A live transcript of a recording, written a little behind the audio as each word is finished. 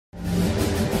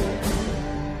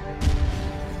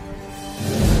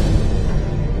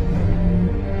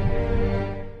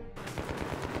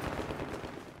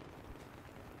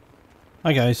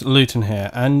Hi guys, Luton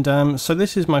here, and so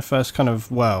this is my first kind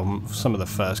of, well, some of the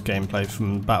first gameplay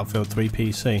from Battlefield 3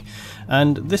 PC,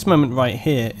 and this moment right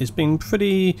here has been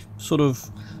pretty sort of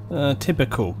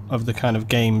typical of the kind of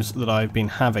games that I've been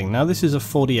having. Now this is a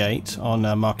 48 on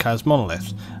Marquez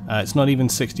Monolith, it's not even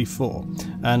 64,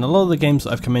 and a lot of the games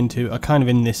that I've come into are kind of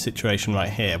in this situation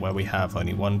right here, where we have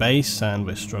only one base and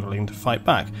we're struggling to fight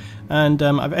back. And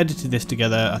I've edited this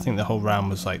together. I think the whole round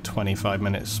was like 25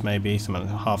 minutes, maybe, something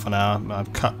like half an hour.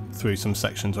 I've cut through some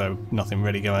sections where nothing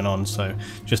really going on, so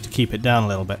just to keep it down a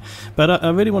little bit. But I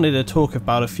really wanted to talk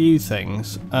about a few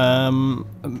things,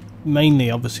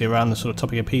 mainly obviously around the sort of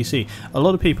topic of PC. A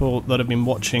lot of people that have been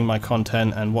watching my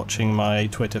content and watching my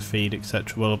Twitter feed,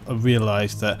 etc., will have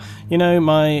realised that, you know,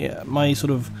 my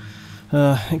sort of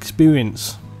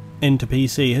experience into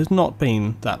PC has not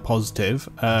been that positive,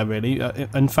 really.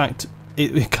 In fact,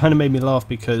 it kind of made me laugh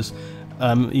because,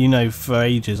 you know, for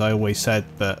ages I always said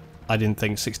that I didn't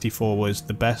think 64 was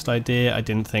the best idea. I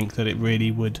didn't think that it really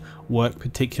would work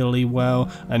particularly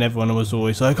well, and everyone was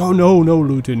always like, oh no,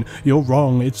 Luton, you're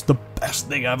wrong, it's the best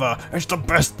thing ever, it's the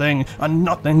best thing, and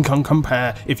nothing can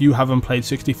compare. If you haven't played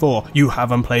 64, you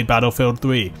haven't played Battlefield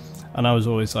 3. And I was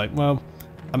always like, well,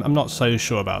 I'm not so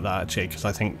sure about that actually, because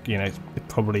I think, you know, it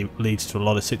probably leads to a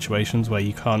lot of situations where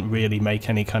you can't really make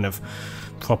any kind of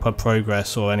proper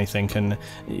progress or anything, and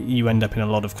you end up in a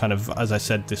lot of kind of, as I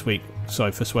said this week,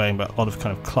 sorry for swearing, but a lot of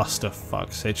kind of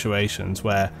clusterfuck situations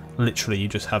where literally you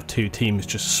just have two teams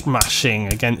just smashing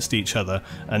against each other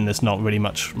and there's not really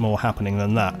much more happening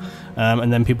than that.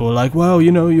 And then people are like, well,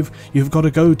 you know, you've got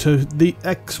to go to the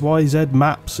XYZ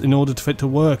maps in order for it to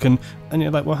work, and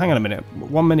you're like, well, hang on a minute.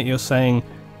 1 minute you're saying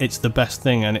it's the best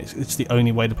thing and it's the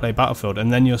only way to play Battlefield,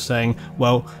 and then you're saying,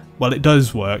 well it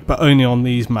does work, but only on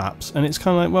these maps. And it's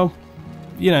kind of like, well,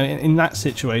 you know, in that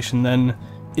situation, then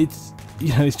it's,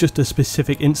 you know, it's just a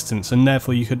specific instance, and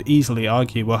therefore you could easily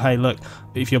argue, well, hey, look,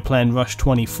 if you're playing Rush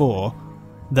 24,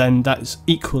 then that's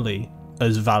equally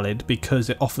as valid,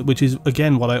 because it offers, which is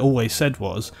again what I always said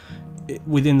was,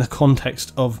 within the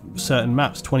context of certain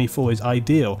maps, 24 is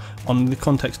ideal. On the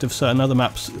context of certain other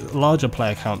maps, larger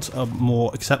player counts are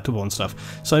more acceptable and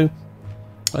stuff. So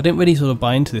I didn't really sort of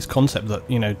buy into this concept that,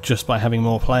 you know, just by having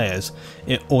more players,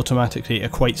 it automatically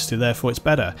equates to therefore it's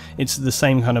better. It's the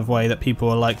same kind of way that people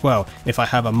are like, well, if I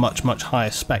have a much higher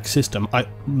spec system, I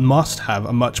must have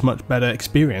a much better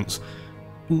experience.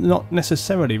 Not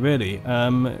necessarily, really.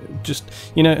 Just,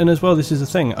 you know, and as well, this is the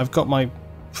thing, I've got my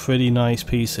pretty nice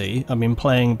PC. I've been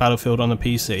playing Battlefield on the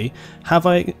PC. Have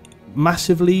I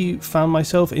massively found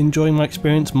myself enjoying my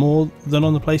experience more than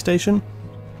on the PlayStation?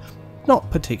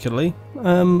 Not particularly.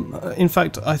 In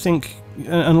fact, I think,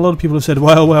 and a lot of people have said,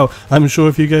 well, I'm sure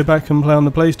if you go back and play on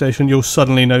the PlayStation, you'll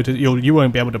suddenly notice you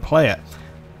won't be able to play it.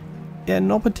 Yeah,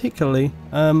 not particularly.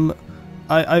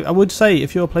 I would say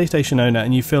if you're a PlayStation owner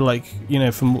and you feel like, you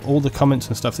know, from all the comments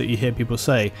and stuff that you hear people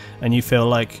say, and you feel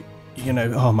like, you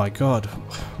know, oh my god,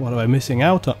 what am I missing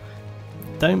out on?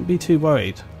 Don't be too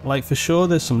worried. Like, for sure,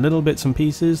 there's some little bits and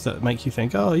pieces that make you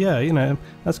think, oh yeah, you know,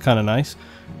 that's kind of nice.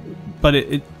 But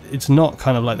it's not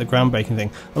kind of like the groundbreaking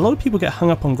thing. A lot of people get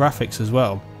hung up on graphics as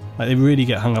well. Like, they really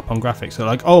get hung up on graphics. They're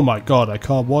like, oh my god, I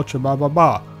can't watch it, blah blah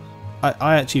blah.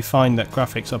 I actually find that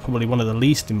graphics are probably one of the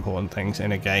least important things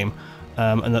in a game,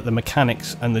 and that the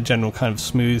mechanics and the general kind of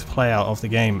smooth play out of the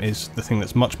game is the thing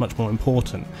that's much more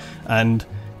important. And,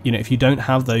 you know, if you don't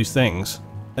have those things,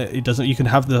 it doesn't. You could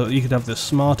have the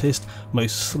smartest,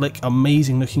 most slick,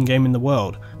 amazing looking game in the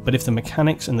world, but if the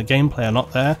mechanics and the gameplay are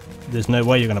not there, there's no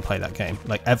way you're going to play that game,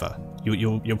 like, ever.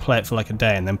 You'll play it for like a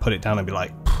day and then put it down and be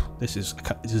like, this is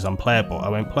unplayable, I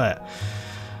won't play it.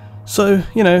 So,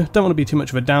 you know, don't want to be too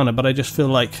much of a downer, but I just feel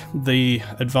like the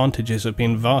advantages have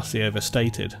been vastly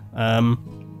overstated.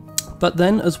 But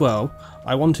then as well,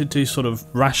 I wanted to sort of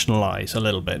rationalise a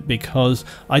little bit, because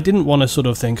I didn't want to sort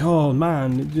of think, oh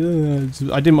man,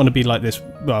 I didn't want to be like this,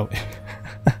 well,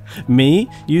 me,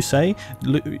 you say,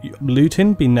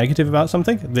 Luton, be negative about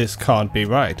something? This can't be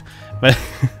right. But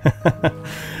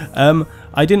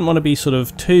I didn't want to be sort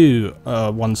of too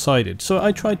one-sided, so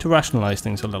I tried to rationalise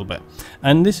things a little bit.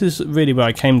 And this is really where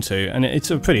I came to, and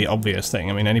it's a pretty obvious thing,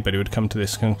 I mean anybody would come to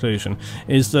this conclusion,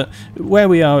 is that where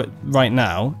we are right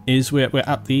now is we're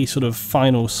at the sort of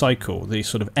final cycle, the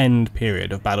sort of end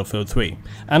period of Battlefield 3.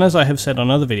 And as I have said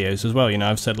on other videos as well, you know,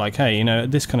 I've said like, hey, you know,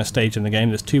 at this kind of stage in the game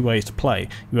there's two ways to play.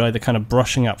 You're either kind of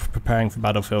brushing up, preparing for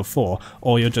Battlefield 4,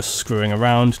 or you're just screwing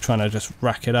around, trying to just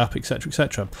rack it up, etc,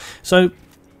 etc. So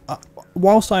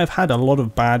whilst I have had a lot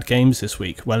of bad games this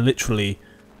week where literally,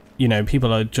 you know,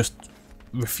 people are just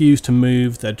refuse to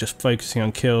move, they're just focusing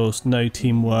on kills, no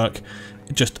teamwork,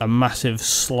 just a massive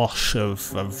slosh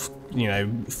of you know,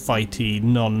 fighty,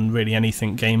 non-really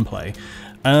anything gameplay.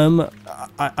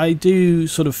 I do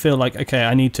sort of feel like, okay,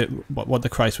 I need to, what the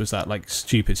Christ was that, like,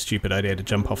 stupid idea to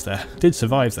jump off there. Did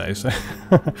survive though, so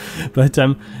but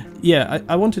yeah,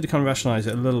 I wanted to kind of rationalise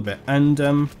it a little bit,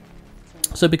 and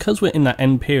so because we're in that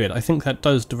end period, I think that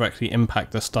does directly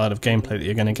impact the style of gameplay that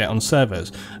you're going to get on servers.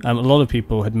 A lot of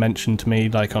people had mentioned to me,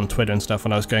 like on Twitter and stuff,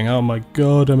 when I was going, oh my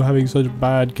god, I'm having such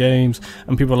bad games,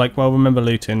 and people were like, well, remember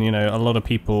Luton, you know, a lot of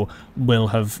people will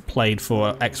have played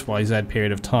for XYZ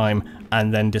period of time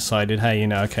and then decided, hey, you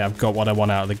know, okay, I've got what I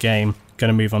want out of the game, going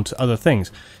to move on to other things.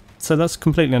 So that's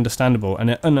completely understandable,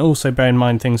 and also bear in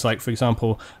mind things like, for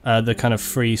example, the kind of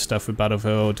free stuff with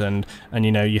Battlefield, and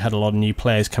you know, you had a lot of new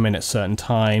players come in at certain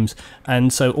times,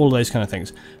 and so all those kind of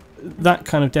things. That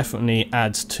kind of definitely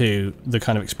adds to the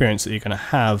kind of experience that you're going to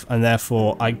have, and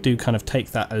therefore I do kind of take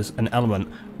that as an element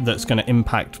that's going to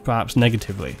impact perhaps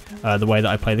negatively the way that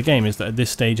I play the game. Is that at this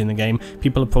stage in the game,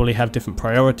 people probably have different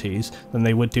priorities than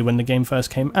they would do when the game first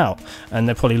came out, and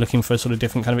they're probably looking for a sort of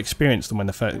different kind of experience than when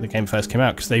the game first came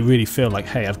out, because they really feel like,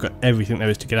 hey, I've got everything there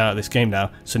is to get out of this game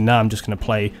now, so now I'm just going to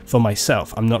play for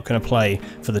myself. I'm not going to play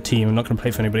for the team, I'm not going to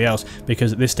play for anybody else,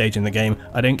 because at this stage in the game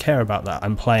I don't care about that.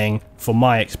 I'm playing for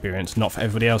my experience, not for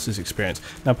everybody else's experience.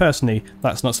 Now personally,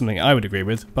 that's not something I would agree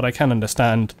with, but I can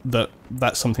understand that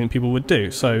that's something people would do,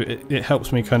 so it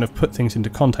helps me kind of put things into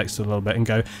context a little bit and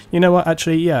go, you know what,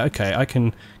 actually, yeah, okay, I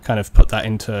can kind of put that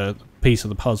into a piece of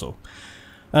the puzzle.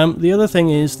 The other thing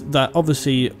is that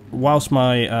obviously, whilst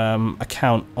my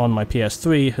account on my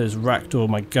PS3 has racked all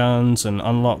my guns and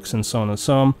unlocks and so on and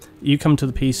so on, you come to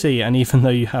the PC, and even though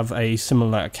you have a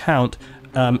similar account,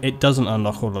 it doesn't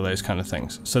unlock all of those kind of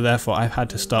things, so therefore I've had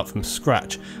to start from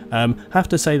scratch. Have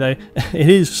to say though, it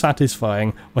is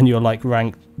satisfying when you're like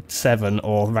rank 7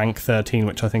 or rank 13,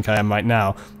 which I think I am right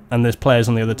now, and there's players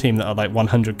on the other team that are like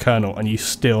 100 kernel, and you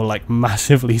still like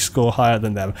massively score higher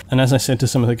than them. And as I said to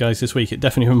some of the guys this week, it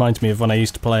definitely reminds me of when I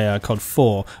used to play COD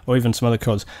 4 or even some other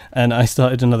CODs, and I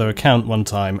started another account one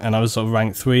time and I was sort of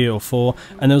rank 3 or 4,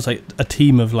 and there was like a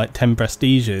team of like 10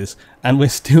 prestiges, and we're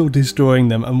still destroying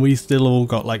them, and we still all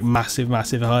got like massive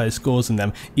higher scores than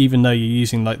them, even though you're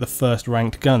using like the first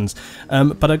ranked guns.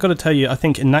 But I've got to tell you, I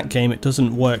think in that game it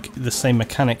doesn't work the same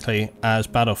mechanically as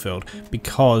Battlefield,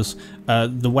 because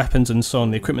the weapons and so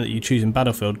on, the equipment that you choose in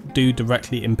Battlefield do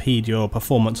directly impede your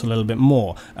performance a little bit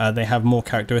more. They have more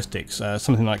characteristics.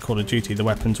 Something like Call of Duty, the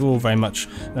weapons are all very much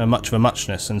of a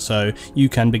muchness, and so you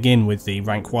can begin with the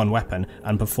rank 1 weapon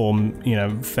and perform, you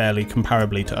know, fairly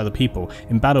comparably to other people.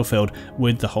 In Battlefield,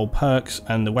 with the whole perks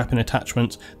and the weapon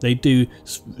attachments, they do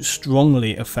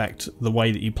strongly affect the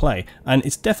way that you play, and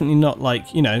it's definitely not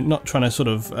like, you know, not trying to sort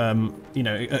of you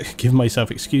know, give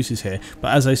myself excuses here,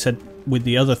 but as I said with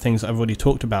the other things that I've already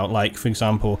talked about, like for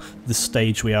example the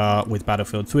stage we are with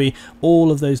Battlefield 3, all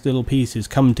of those little pieces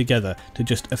come together to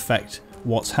just affect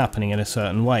what's happening in a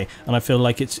certain way, and I feel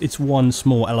like it's one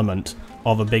small element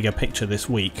of a bigger picture this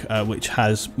week, which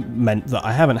has meant that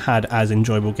I haven't had as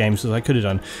enjoyable games as I could have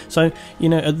done. So, you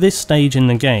know, at this stage in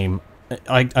the game,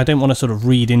 I don't want to sort of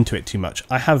read into it too much.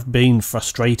 I have been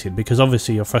frustrated, because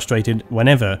obviously you're frustrated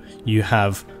whenever you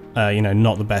have you know,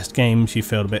 not the best games. You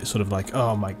feel a bit sort of like,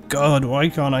 oh my god, why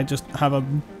can't I just have a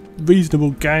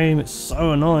reasonable game? It's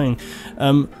so annoying.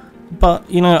 But,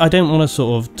 you know, I don't want to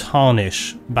sort of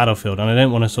tarnish Battlefield, and I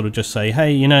don't want to sort of just say,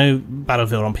 hey, you know,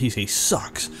 Battlefield on PC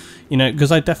sucks. You know,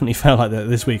 because I definitely felt like that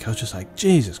this week. I was just like,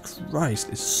 Jesus Christ,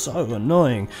 it's so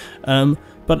annoying.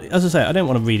 But as I say, I don't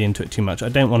want to read into it too much. I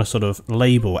don't want to sort of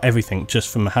label everything just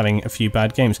from having a few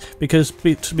bad games, because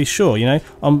to be sure, you know,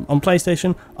 on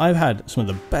PlayStation, I've had some of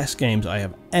the best games I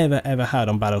have ever had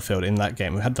on Battlefield in that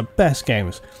game. We've had the best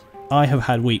games. I have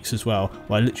had weeks as well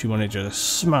where I literally wanted to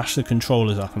just smash the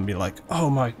controllers up and be like, oh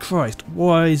my Christ,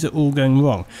 why is it all going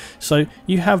wrong? So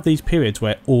you have these periods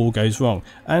where all goes wrong,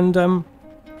 and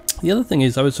the other thing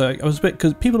is, I was a bit,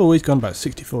 because people are always gone about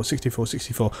 64, 64,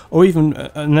 64, or even,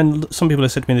 and then some people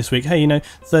have said to me this week, hey, you know,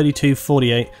 32,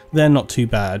 48, they're not too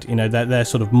bad, you know, they're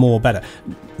sort of more better.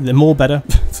 They're more better,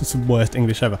 it's the worst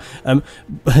English ever,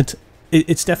 but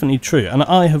it's definitely true, and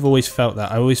I have always felt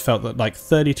that. I always felt that like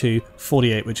 32,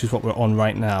 48, which is what we're on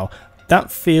right now, that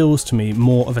feels to me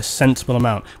more of a sensible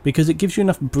amount, because it gives you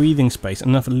enough breathing space,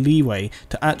 enough leeway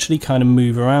to actually kind of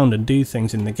move around and do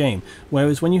things in the game.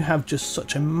 Whereas when you have just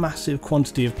such a massive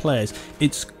quantity of players,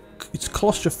 it's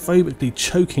claustrophobically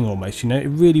choking almost, you know, it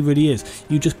really is.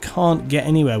 You just can't get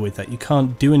anywhere with that, you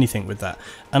can't do anything with that.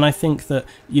 And I think that,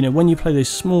 you know, when you play those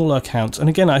smaller accounts, and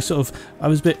again, I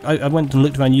went and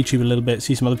looked around YouTube a little bit,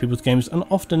 see some other people's games, and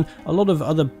often a lot of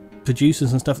other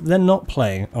producers and stuff, they're not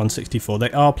playing on 64,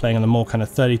 they are playing on the more kind of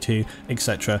 32,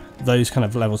 etc., those kind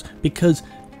of levels, because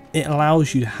it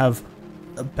allows you to have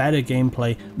a better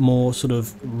gameplay, more sort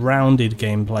of rounded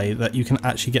gameplay that you can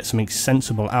actually get something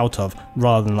sensible out of,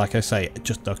 rather than, like I say,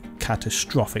 just a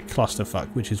catastrophic clusterfuck,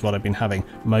 which is what I've been having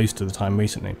most of the time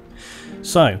recently.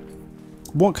 So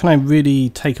what can I really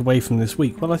take away from this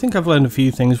week? Well, I think I've learned a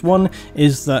few things. One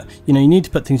is that, you know, you need to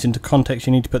put things into context,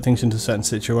 you need to put things into certain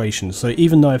situations. So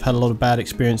even though I've had a lot of bad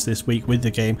experience this week with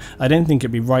the game, I don't think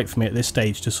it'd be right for me at this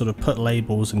stage to sort of put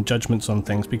labels and judgments on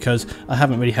things, because I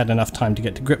haven't really had enough time to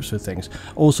get to grips with things.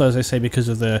 Also, as I say, because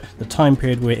of the time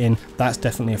period we're in, that's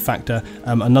definitely a factor.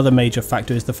 Another major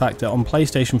factor is the fact that on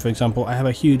PlayStation, for example, I have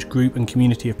a huge group and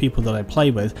community of people that I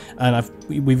play with, and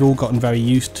we've all gotten very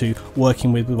used to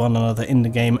working with one another in the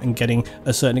game and getting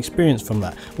a certain experience from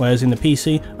that, whereas in the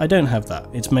PC I don't have that.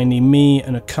 It's mainly me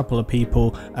and a couple of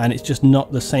people, and it's just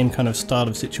not the same kind of style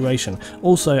of situation.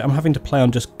 Also, I'm having to play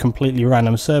on just completely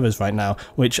random servers right now,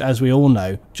 which, as we all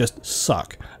know, just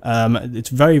suck. It's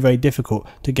very, very difficult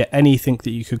to get anything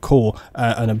that you could call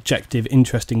an objective,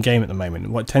 interesting game at the moment.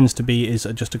 What tends to be is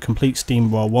just a complete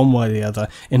steamroll one way or the other.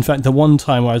 In fact, the one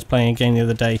time where I was playing a game the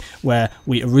other day where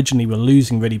we originally were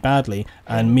losing really badly,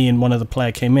 and me and one other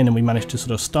player came in and we managed to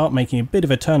sort of start making a bit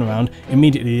of a turnaround,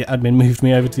 immediately the admin moved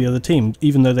me over to the other team,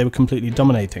 even though they were completely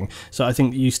dominating. So I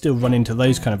think you still run into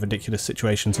those kind of ridiculous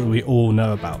situations that we all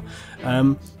know about.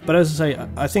 But as I say,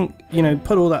 I think, you know,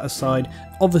 put all that aside,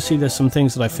 obviously there's some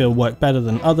things that I feel work better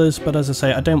than others, but as I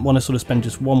say, I don't want to sort of spend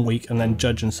just 1 week and then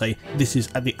judge and say this is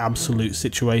at the absolute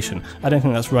situation. I don't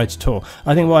think that's right at all.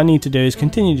 I think what I need to do is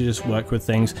continue to just work with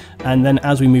things, and then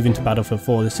as we move into Battlefield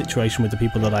 4, the situation with the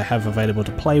people that I have available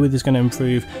to play with is going to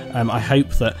improve. I hope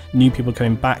that new people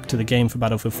coming back to the game for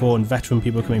Battlefield 4 and veteran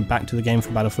people coming back to the game for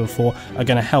Battlefield 4 are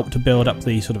going to help to build up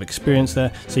the sort of experience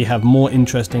there, so you have more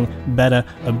interesting, better,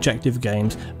 objective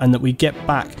games, and that we get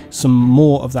back some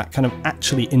more of that kind of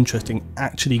actually interesting,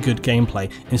 actually good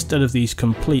gameplay, instead of these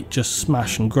complete just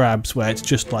smash and grabs where it's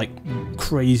just like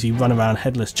crazy run around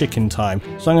headless chicken time.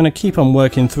 So I'm going to keep on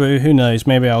working through. Who knows,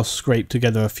 maybe I'll scrape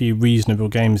together a few reasonable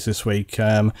games this week,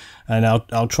 and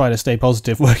I'll try to stay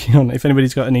positive working on it. If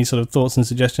anybody's got any sort of thoughts and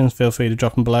suggestions, feel free to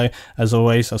drop them below. As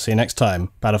always, I'll see you next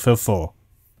time. Battlefield 4.